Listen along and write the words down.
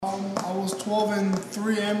was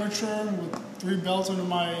 12-3 amateur with 3 belts under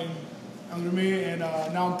me, and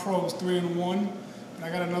now I'm pro. It's 3-1. And I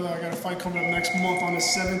got a fight coming up next month on the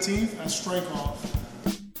 17th at Strike Off.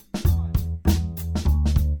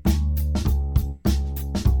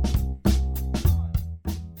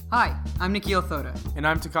 Hi, I'm Nikhil Thoda. And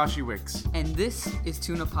I'm Takashi Wicks. And this is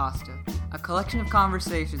Tuna Pasta, a collection of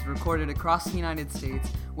conversations recorded across the United States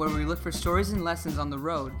where we look for stories and lessons on the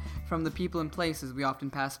road from the people and places we often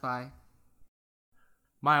pass by.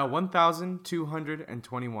 Mile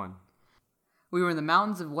 1221. We were in the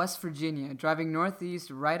mountains of West Virginia, driving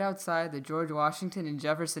northeast right outside the George Washington and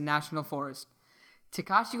Jefferson National Forest.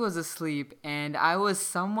 Takashi was asleep, and I was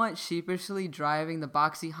somewhat sheepishly driving the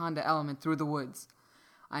boxy Honda Element through the woods.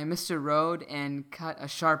 I missed a road and cut a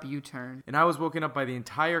sharp U-turn. And I was woken up by the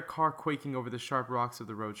entire car quaking over the sharp rocks of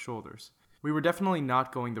the road's shoulders. We were definitely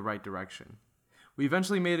not going the right direction. We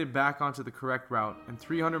eventually made it back onto the correct route, and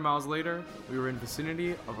 300 miles later, we were in the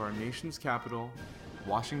vicinity of our nation's capital,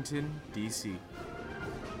 Washington, D.C.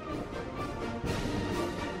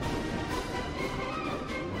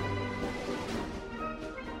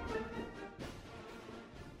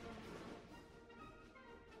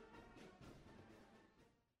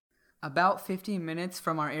 About 15 minutes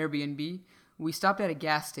from our Airbnb, we stopped at a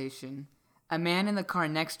gas station. A man in the car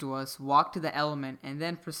next to us walked to the Element and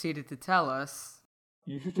then proceeded to tell us,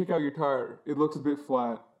 "You should check out your tire. It looks a bit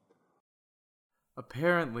flat."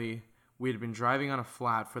 Apparently, we had been driving on a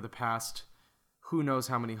flat for the past who knows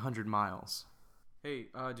how many 100 miles. Hey,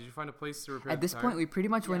 did you find a place to repair At this the tire? point, we pretty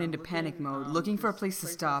much went into panic mode, looking for a place to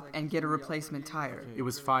stop and get a replacement tire. It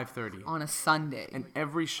was 5:30. On a Sunday. And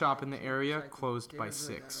every shop in the area closed by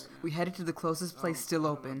 6. We headed to the closest place still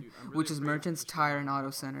open, which is Merchant's Tire and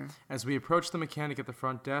Auto Center. As we approached the mechanic at the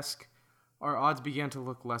front desk, our odds began to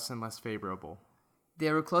look less and less favorable.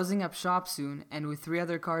 They were closing up shop soon, and with 3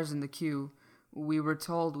 other cars in the queue, we were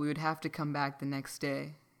told we would have to come back the next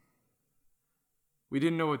day. We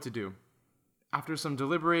didn't know what to do. After some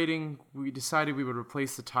deliberating, we decided we would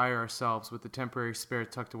replace the tire ourselves with the temporary spare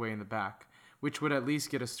tucked away in the back, which would at least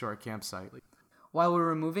get us to our campsite. While we were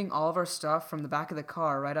removing all of our stuff from the back of the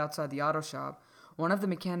car right outside the auto shop, one of the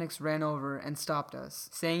mechanics ran over and stopped us,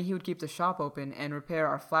 saying he would keep the shop open and repair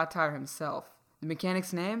our flat tire himself. The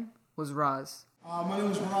mechanic's name was Raz. My name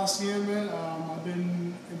is Raz Siemens. I've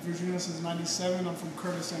been in Virginia since '97. I'm from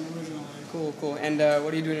Kurdistan originally. Cool. And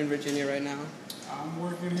what are you doing in Virginia right now? I'm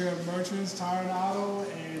working here at Merchants Tire and Auto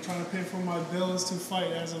and trying to pay for my bills to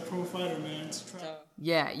fight as a pro fighter, man.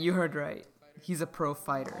 Yeah, you heard right. He's a pro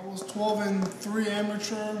fighter. I was 12-3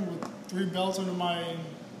 amateur with 3 belts under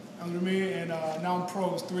me, and now I'm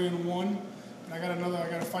pro. It's 3-1. And I got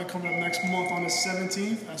a fight coming up next month on the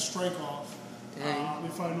 17th at Strike Off. I'll be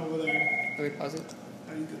fighting over there. Can we pause it?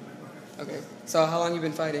 How you good, man? Okay. So how long you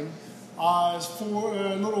been fighting? It's a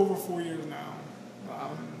little over 4 years now.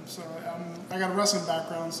 So I got a wrestling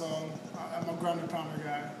background, so I'm a ground and pounder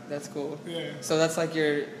guy. That's cool. Yeah. So that's like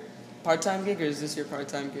your part-time gig, or is this your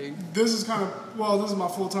part-time gig? This is this is my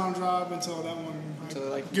full-time job until that one.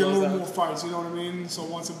 Until I get a little more fights, you know what I mean? So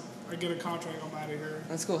once I get a contract, I'm out of here.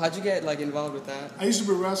 That's cool. How'd you get involved with that? I used to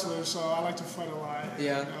be a wrestler, so I like to fight a lot.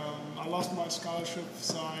 Yeah. I lost my scholarship,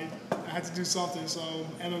 so I had to do something. So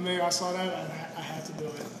MMA, I saw that, I had to do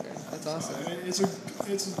it. Okay, that's awesome. So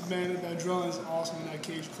man, that adrenaline is awesome when that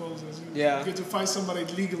cage closes. You get to fight somebody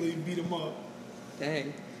legally, beat them up.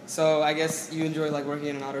 Dang. So I guess you enjoy working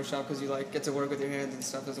in an auto shop because you get to work with your hands and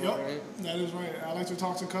stuff as well, right? That is right. I like to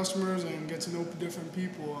talk to customers and get to know different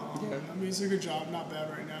people. It's a good job, not bad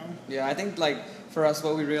right now. Yeah, I think for us,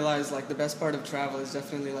 what we realize the best part of travel is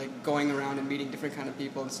definitely going around and meeting different kind of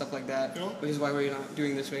people and stuff like that. Which is why we're not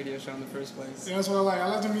doing this radio show in the first place. Yeah, that's what I like. I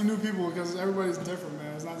like to meet new people because everybody's different,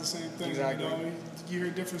 man. It's not the same thing. Exactly. You hear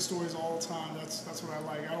different stories all the time. That's what I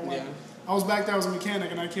like. I was back there as a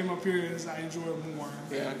mechanic, and I came up here and I enjoy it more.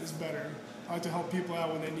 Yeah. It's better. I like to help people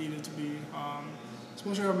out when they need it to be.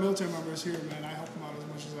 Especially our military members here, man. I help them out as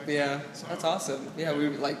much as I can. Yeah, so, that's awesome. Yeah, we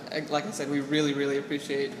like I said, we really, really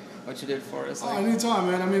appreciate what you did for us. Anytime,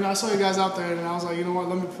 man. I mean, I saw you guys out there, and I was like, you know what?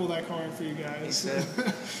 Let me pull that car in for you guys.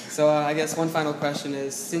 So I guess one final question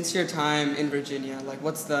is: since your time in Virginia,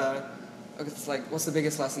 what's the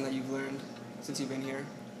biggest lesson that you've learned since you've been here?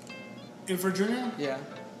 In Virginia? Yeah.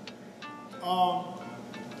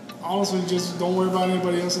 Honestly, just don't worry about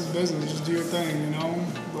anybody else's business. Just do your thing, you know?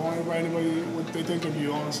 Don't worry about anybody, what they think of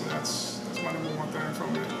you, honestly. That's my number one thing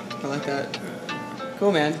from it. I like that. Yeah.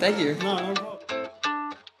 Cool, man. Thank you. No problem.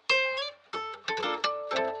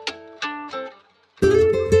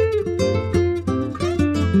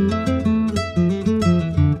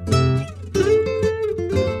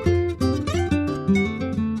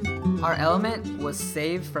 Our element was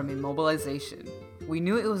saved from immobilization. We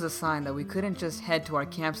knew it was a sign that we couldn't just head to our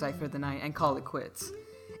campsite for the night and call it quits.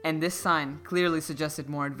 And this sign clearly suggested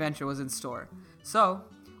more adventure was in store. So,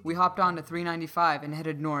 we hopped on to 395 and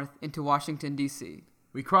headed north into Washington, D.C.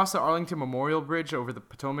 We crossed the Arlington Memorial Bridge over the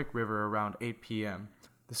Potomac River around 8 p.m.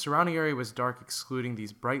 The surrounding area was dark, excluding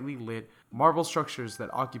these brightly lit marble structures that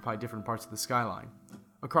occupy different parts of the skyline.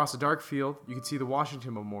 Across a dark field, you could see the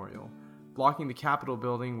Washington Memorial, blocking the Capitol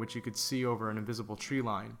building, which you could see over an invisible tree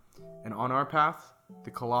line. And on our path,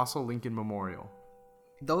 the colossal Lincoln Memorial.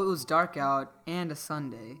 Though it was dark out and a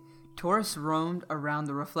Sunday, tourists roamed around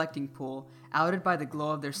the reflecting pool, outed by the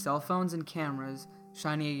glow of their cell phones and cameras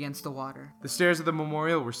shining against the water. The stairs of the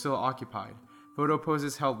memorial were still occupied. Photo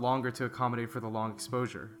poses held longer to accommodate for the long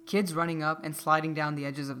exposure. Kids running up and sliding down the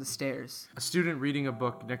edges of the stairs. A student reading a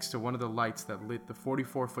book next to one of the lights that lit the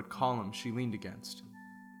 44-foot column she leaned against.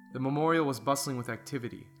 The memorial was bustling with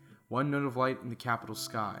activity, one note of light in the Capitol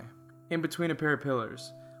sky. In between a pair of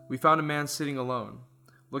pillars, we found a man sitting alone,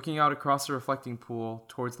 looking out across the reflecting pool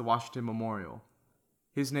towards the Washington Memorial.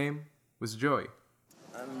 His name was Joey.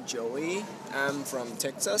 I'm Joey. I'm from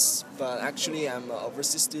Texas, but actually I'm an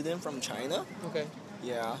overseas student from China. Okay,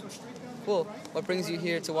 Yeah. cool. What brings you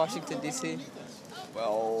here to Washington, D.C.?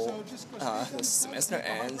 Well, the semester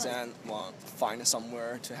ends and want to find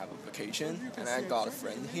somewhere to have a vacation, and I got a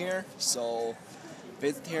friend here, so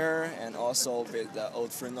visit here and also visit the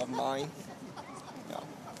old friend of mine. Yeah.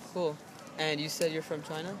 Cool. And you said you're from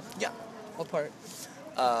China? Yeah. What part?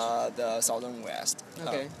 The southern west.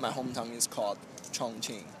 Okay. My hometown is called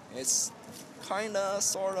Chongqing. It's kind of,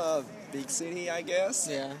 sort of big city, I guess.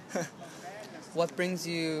 Yeah. What brings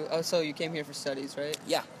you... Oh, so you came here for studies, right?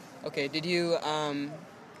 Yeah. Okay, did you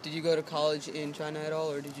go to college in China at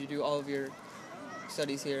all, or did you do all of your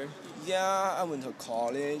studies here? Yeah, I went to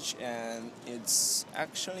college, and it's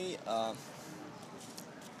actually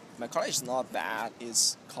my college is not bad.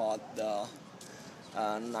 It's called the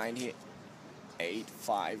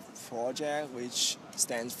 98.5 project, which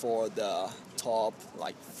stands for the top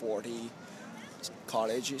 40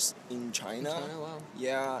 colleges in China. China, wow.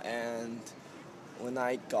 Yeah, and when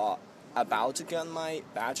I got about to get my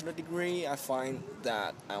bachelor degree, I find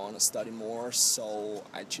that I want to study more, so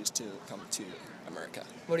I choose to come to America.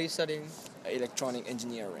 What are you studying? Electronic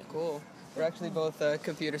engineering. Cool. We're actually both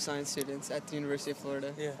computer science students at the University of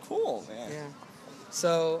Florida. Yeah. Cool, man. Yeah.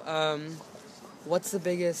 So, what's the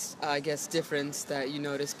biggest, difference that you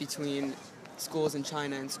notice between schools in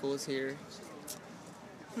China and schools here?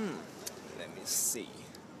 Let me see.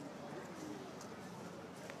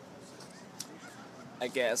 I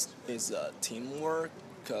guess it's teamwork,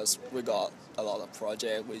 because we got a lot of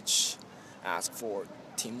projects which ask for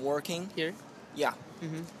team working. Here? Yeah.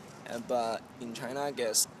 Mm-hmm. But in China, I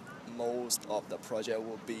guess most of the project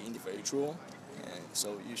will be individual, and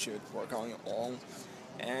so you should work on your own.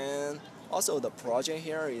 And also the project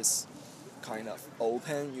here is kind of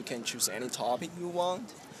open. You can choose any topic you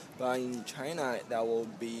want. But in China, that will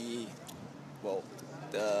be,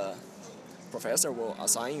 the professor will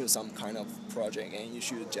assign you some kind of project, and you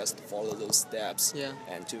should just follow those steps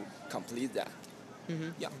and to complete that. Mm-hmm.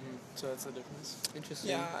 Yeah. So that's the difference. Interesting.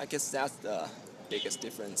 Yeah, I guess that's the biggest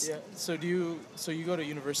difference. Yeah. So you go to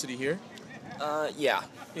university here Yeah.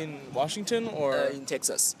 in Washington or In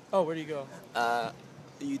Texas. oh, where do you go?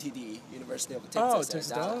 UTD, University of Texas. Oh, at Texas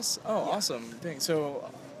Dallas. Dallas. Oh, Yeah. awesome. Thanks.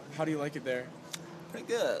 So, how do you like it there? Pretty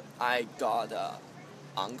good. I got a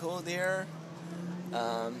uncle there.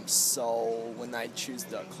 So when I choose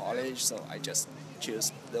the college, so I just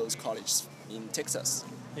choose those colleges in Texas.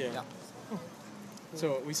 Yeah.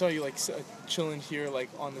 So we saw you chilling here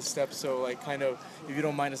on the steps. So kind of, if you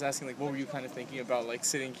don't mind us asking, what were you kind of thinking about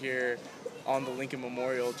sitting here on the Lincoln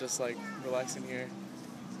Memorial, just relaxing here?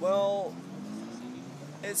 Well,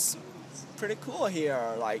 it's pretty cool here.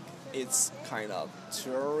 It's kind of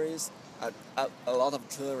tourist, a lot of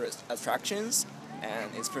tourist attractions, and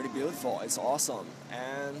it's pretty beautiful. It's awesome,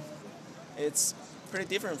 and it's pretty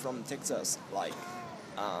different from Texas.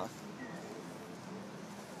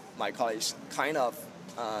 My college kind of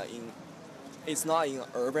it's not in an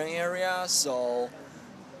urban area, so.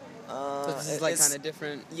 So this is it's- kind of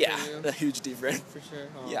different. Yeah, for you? a huge difference. For sure.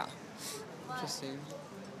 Oh, Yeah. Interesting.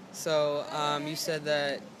 So, you said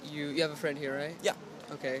that you have a friend here, right? Yeah.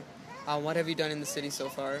 Okay. What have you done in the city so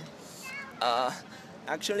far?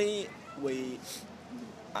 Actually,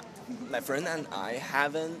 my friend and I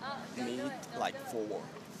haven't met for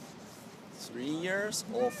 3 years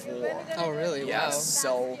or 4. Oh, really? Yes. Wow.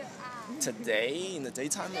 So today in the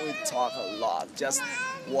daytime we talk a lot. Just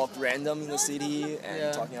walk random in the city and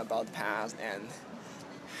Yeah. talking about the past and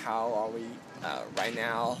how are we right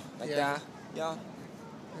now, like Yeah. that. Yeah.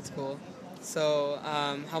 That's cool. So,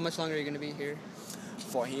 how much longer are you going to be here?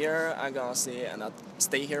 For here, I'm gonna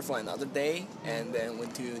stay here for another day, and then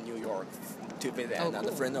went to New York to visit another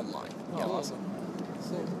cool. friend of mine. Yeah. Cool.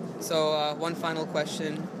 So, one final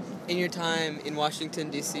question. In your time in Washington,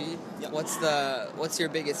 D.C., Yeah. what's your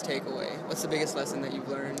biggest takeaway? What's the biggest lesson that you've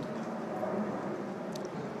learned?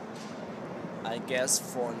 I guess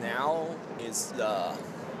for now is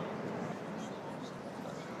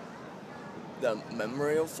the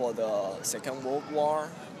memorial for the Second World War.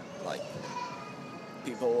 Like,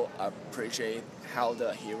 people appreciate how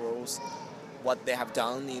the heroes, what they have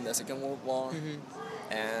done in the Second World War,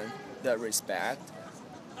 and the respect.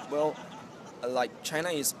 Well, like China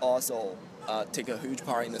is also take a huge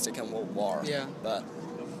part in the Second World War. Yeah. But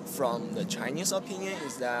from the Chinese opinion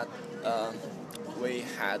is that we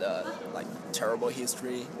had a terrible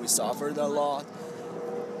history. We suffered a lot,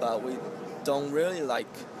 but we don't really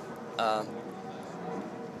I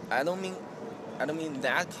don't mean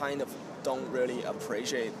that kind of don't really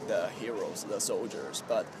appreciate the heroes, the soldiers,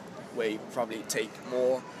 but we probably take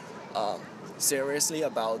more seriously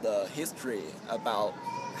about the history, about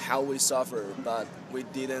how we suffer, but we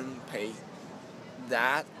didn't pay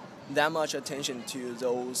that much attention to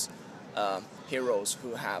those heroes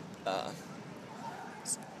who have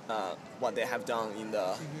what they have done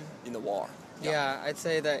in the war. Yeah, I'd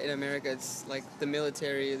say that in America, it's like the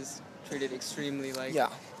military is treated extremely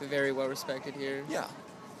very well respected here. Yeah.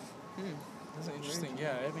 That's interesting.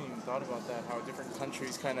 Yeah, I haven't even thought about that. How different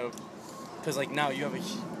countries kind of, because like now you have a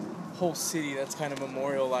whole city that's kind of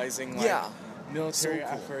memorializing military So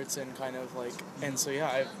cool. efforts and kind of like, and so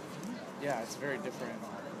it's very different.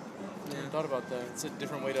 I haven't thought about that. It's a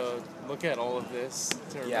different way to look at all of this,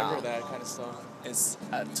 to remember that kind of stuff. It's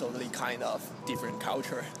a totally kind of different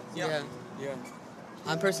culture. Yeah. Yeah.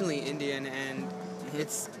 I'm personally Indian, and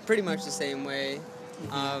it's pretty much the same way.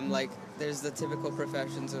 Like, there's the typical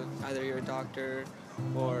professions of either you're a doctor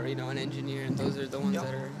or, an engineer, and those are the ones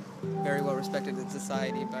that are very well respected in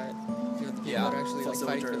society, but, the people that are actually for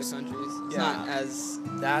fighting for the soldiers. countries. It's Yeah. not as...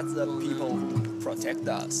 That's the people who protect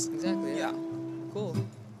us. Exactly, Yeah. Cool.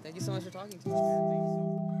 Thank you so much for talking to me.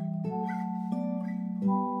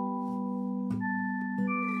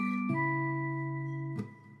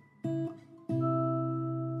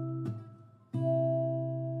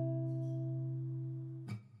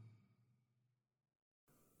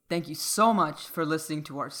 Thank you so much for listening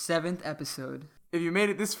to our 7th episode. If you made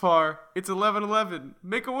it this far, it's 11/11.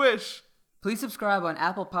 Make a wish. Please subscribe on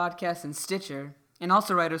Apple Podcasts and Stitcher, and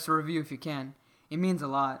also write us a review if you can. It means a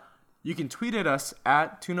lot. You can tweet at us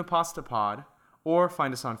at TunaPastaPod or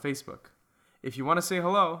find us on Facebook. If you want to say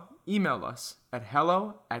hello, email us at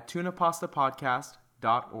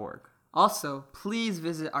hello@tunapastapodcast.org. Also, please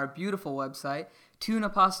visit our beautiful website,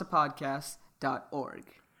 tunapastapodcast.org.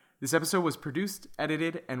 This episode was produced,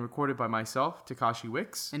 edited, and recorded by myself, Takashi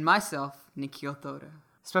Wicks. And myself, Nikhil Thoda.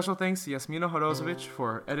 Special thanks to Yasmina Horozovich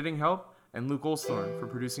for editing help and Luke Olsthorn for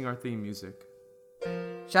producing our theme music.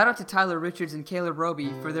 Shout out to Tyler Richards and Caleb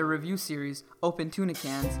Roby for their review series, Open Tuna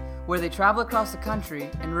Cans, where they travel across the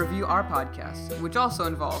country and review our podcast, which also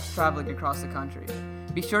involves traveling across the country.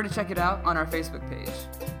 Be sure to check it out on our Facebook page.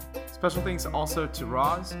 Special thanks also to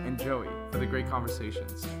Roz and Joey for the great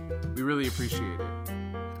conversations. We really appreciate it.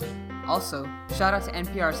 Also, shout out to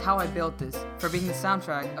NPR's How I Built This for being the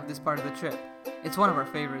soundtrack of this part of the trip. It's one of our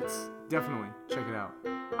favorites. Definitely, check it out.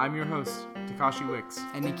 I'm your host, Takashi Wicks.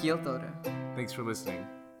 And Nikhil Thoda. Thanks for listening.